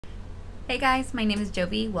Hey guys, my name is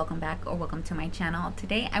Jovi. Welcome back or welcome to my channel.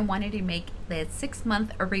 Today I wanted to make the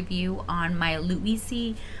 6-month review on my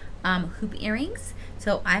Louise hoop earrings.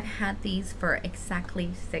 So I've had these for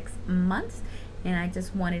exactly 6 months and I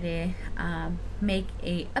just wanted to make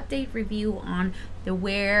a update review on the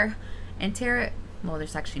wear and tear. Well,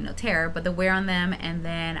 there's actually no tear, but the wear on them, and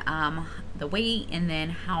then the weight, and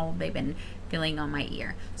then how they've been feeling on my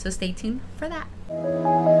ear. So stay tuned for that.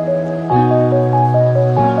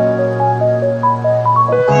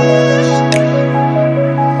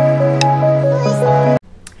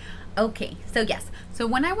 Okay, so yes, so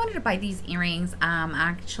when I wanted to buy these earrings,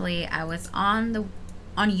 actually I was on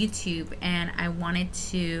YouTube and I wanted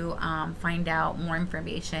to find out more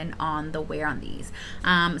information on the wear on these,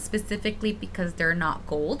 specifically because they're not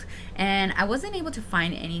gold, and I wasn't able to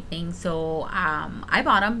find anything. So I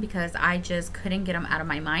bought them because I just couldn't get them out of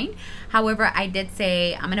my mind. However, I did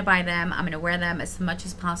say I'm gonna buy them, I'm gonna wear them as much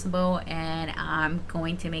as possible, and I'm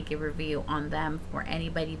going to make a review on them for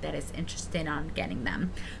anybody that is interested on getting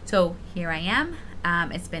them. So here I am.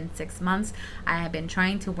 It's been 6 months. I have been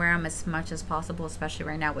trying to wear them as much as possible, especially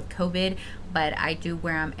right now with COVID, but I do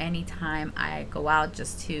wear them anytime I go out,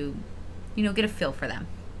 just to, you know, get a feel for them.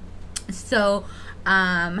 So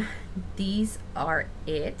these are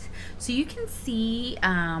it. So you can see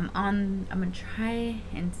I'm gonna try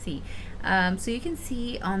and see. So you can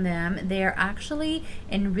see on them, they're actually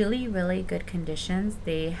in really good conditions.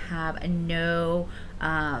 They have no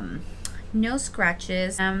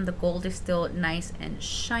scratches. The gold is still nice and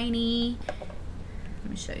shiny. Let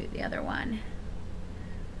me show you the other one.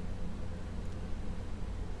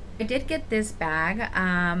 I did get this bag.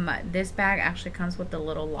 This bag actually comes with a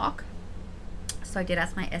little lock. So I did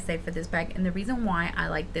ask my SA for this bag, and the reason why I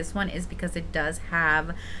like this one is because it does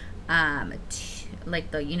have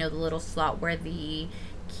like the, you know, the little slot where the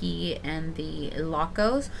key and the lock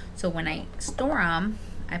goes. So when I store them,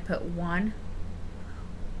 I put one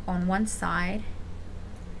on one side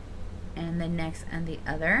and the next and the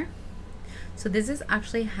other. So this is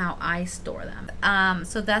actually how I store them.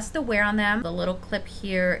 So that's the wear on them. The little clip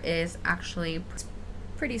here is actually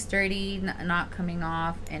pretty sturdy, not coming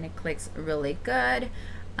off, and it clicks really good.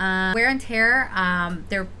 Wear and tear,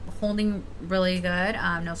 they're holding really good.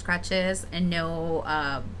 No scratches and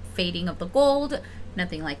no fading of the gold,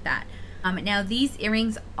 nothing like that. Now these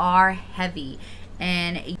earrings are heavy,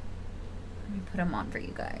 and let me put them on for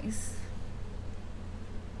you guys.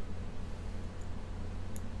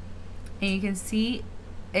 And you can see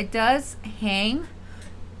it does hang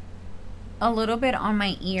a little bit on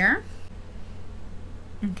my ear.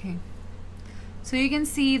 Okay. So you can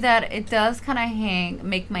see that it does kind of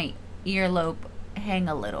make my earlobe hang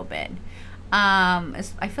a little bit.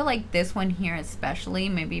 I feel like this one here especially,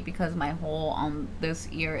 maybe because my hole on this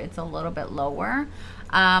ear, it's a little bit lower.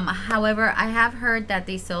 However, I have heard that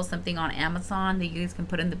they sell something on Amazon that you guys can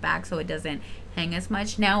put in the back so it doesn't hang as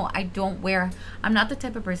much. Now, I'm not the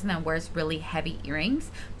type of person that wears really heavy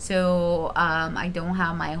earrings, so I don't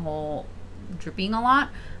have my hole dripping a lot,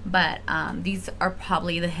 but these are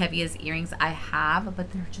probably the heaviest earrings I have,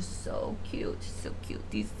 but they're just so cute, so cute.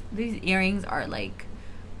 These earrings are like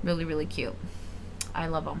really cute. I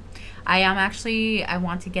love them. I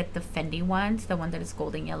want to get the Fendi ones, the one that is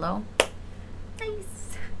golden yellow.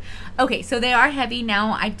 Nice. Okay, so they are heavy.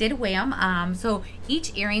 Now I did weigh them. So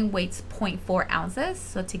each earring weighs 0.4 ounces.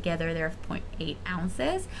 So together they're 0.8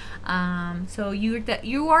 ounces. So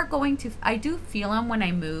you are going to, I do feel them when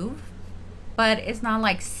I move, but it's not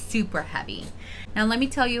like super heavy. Now let me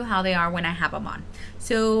tell you how they are when I have them on.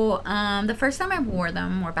 So the first time I wore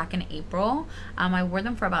them, or back in April, I wore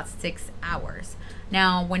them for about 6 hours.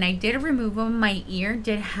 Now when I did remove them, my ear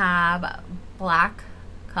did have black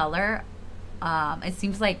color. It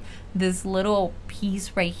seems like this little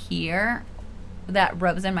piece right here that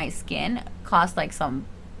rubs in my skin caused like some,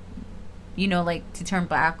 you know, like to turn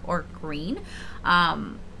black or green.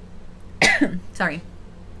 Sorry.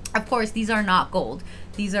 Of course, these are not gold.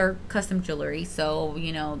 These are custom jewelry, so,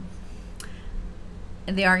 you know,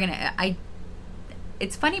 they are gonna,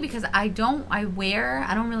 it's funny because I don't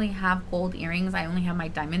really have gold earrings. I only have my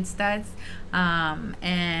diamond studs,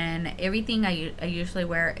 and everything I usually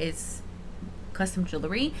wear is custom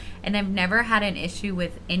jewelry, and I've never had an issue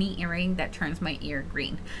with any earring that turns my ear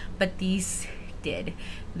green, but these did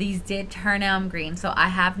turn them green. So I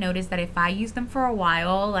have noticed that if I use them for a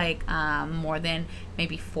while, like more than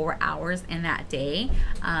maybe 4 hours in that day,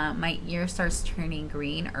 my ear starts turning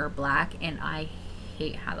green or black, and I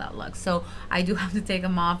hate how that looks. So I do have to take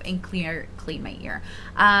them off and clean my ear.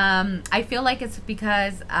 I feel like it's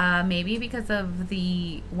because maybe because of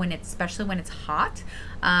the especially when it's hot,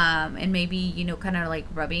 and maybe, you know, kind of like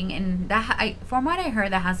rubbing, and that from what I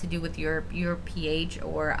heard, that has to do with your pH,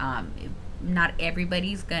 or not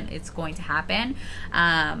everybody's it's going to happen.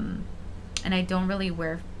 And I don't really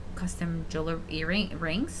wear custom jewelry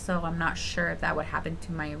rings, so I'm not sure if that would happen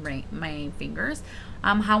to my fingers.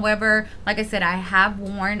 However, like I said, I have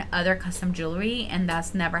worn other custom jewelry and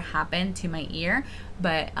that's never happened to my ear,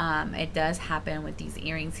 but it does happen with these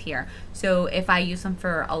earrings here. So if I use them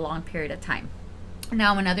for a long period of time.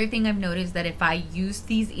 Now, another thing I've noticed, that if I use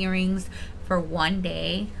these earrings for one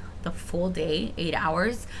day, the full day, 8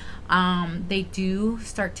 hours, they do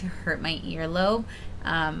start to hurt my earlobe.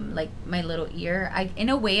 Like my little ear. In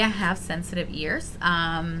a way, I have sensitive ears,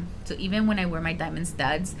 so even when I wear my diamond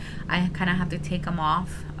studs, I kind of have to take them off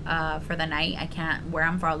for the night. I can't wear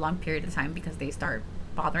them for a long period of time because they start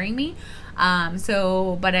bothering me.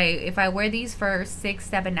 But if I wear these for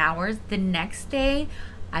 6-7 hours, the next day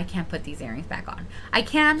I can't put these earrings back on. I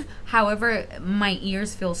can, however, my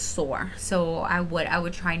ears feel sore, so I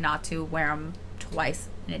would try not to wear them twice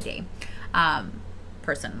in a day,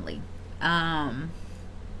 personally.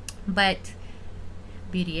 But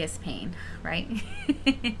beauty is pain, right?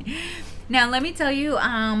 Now let me tell you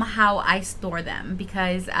how I store them,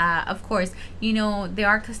 because of course, you know, they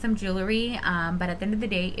are custom jewelry, but at the end of the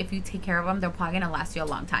day, if you take care of them, they're probably gonna last you a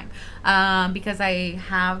long time, because I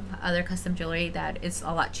have other custom jewelry that is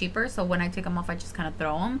a lot cheaper, so when I take them off, I just kind of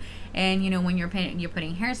throw them. And you know, when you're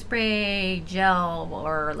putting hairspray, gel,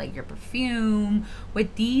 or like your perfume,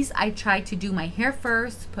 with these I try to do my hair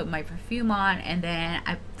first, put my perfume on, and then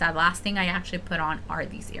the last thing I actually put on are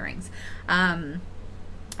these earrings.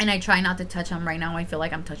 And I try not to touch them. Right now I feel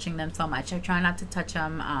like I'm touching them so much. I try not to touch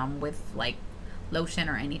them with like lotion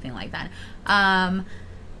or anything like that.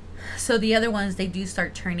 So the other ones, they do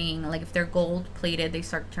start turning, like if they're gold plated, they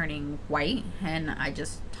start turning white, and I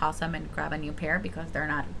just toss them and grab a new pair because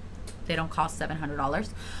they don't cost $700.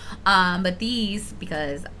 But these,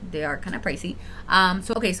 because they are kind of pricey.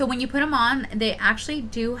 So when you put them on, they actually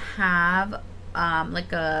do have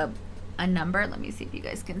like a number. Let me see if you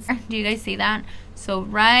guys can see. Do you guys see that? So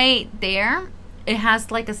right there, it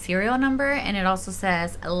has like a serial number, and it also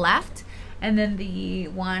says left, and then the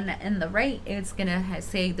one in the right, it's gonna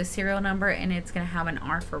say the serial number, and it's gonna have an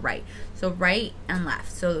R for right. So right and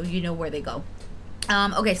left, so you know where they go.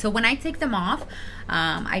 Okay, so when I take them off,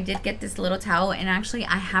 I did get this little towel, and actually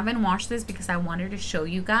I haven't washed this because I wanted to show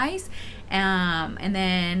you guys, and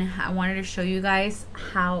then I wanted to show you guys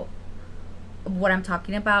what I'm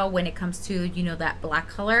talking about when it comes to, you know, that black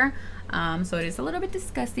color. So it is a little bit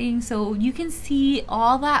disgusting. So you can see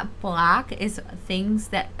all that black is things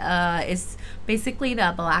that is basically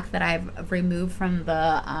the black that I've removed from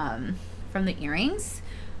the earrings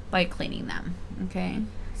by cleaning them. Okay,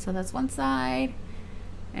 so that's one side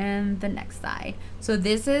and the next side. So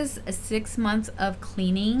this is 6 months of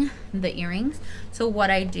cleaning the earrings. So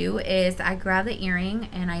what I do is I grab the earring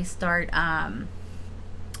and I start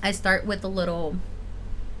with the little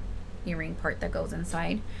earring part that goes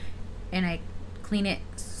inside, and I clean it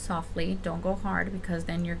softly. Don't go hard, because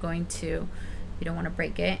then you don't want to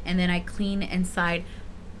break it. And then I clean inside.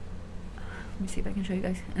 Let me see if I can show you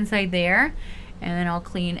guys inside there, and then I'll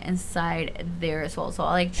clean inside there as well. So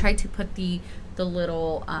I like try to put the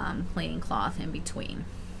little cleaning cloth in between.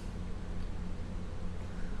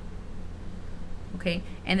 Okay,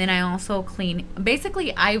 and then I also clean.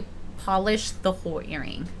 Basically, I polish the whole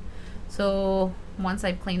earring. So once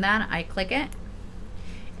I've cleaned that, I click it,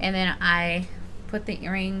 and then I put the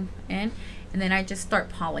earring in, and then I just start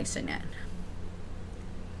polishing it.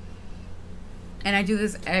 And I do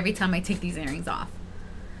this every time I take these earrings off.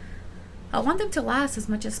 I want them to last as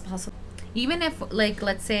much as possible. Even if, like,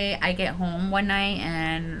 let's say I get home one night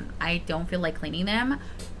and I don't feel like cleaning them,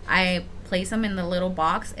 I place them in the little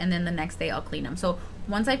box, and then the next day I'll clean them. So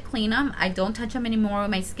once I clean them, I don't touch them anymore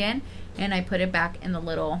with my skin, and I put it back in the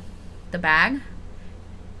bag,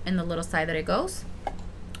 in the little side that it goes,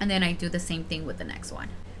 and then I do the same thing with the next one.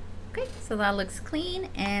 Okay, so that looks clean,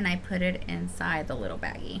 and I put it inside the little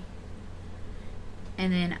baggie,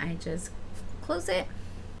 and then I just close it.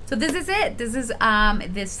 So this is it. This is the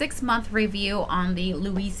 6-month review on the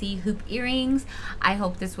Louise hoop earrings. I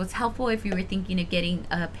hope this was helpful if you were thinking of getting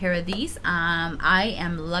a pair of these. I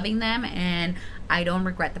am loving them, and I don't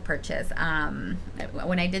regret the purchase.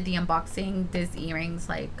 When I did the unboxing, these earrings,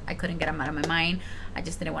 like, I couldn't get them out of my mind. I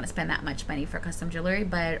just didn't want to spend that much money for custom jewelry,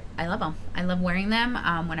 but I love them. I love wearing them.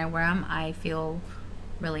 When I wear them, I feel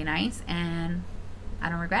really nice, and I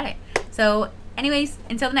don't regret it. So Anyways,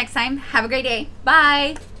 until the next time, have a great day.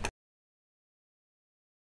 Bye.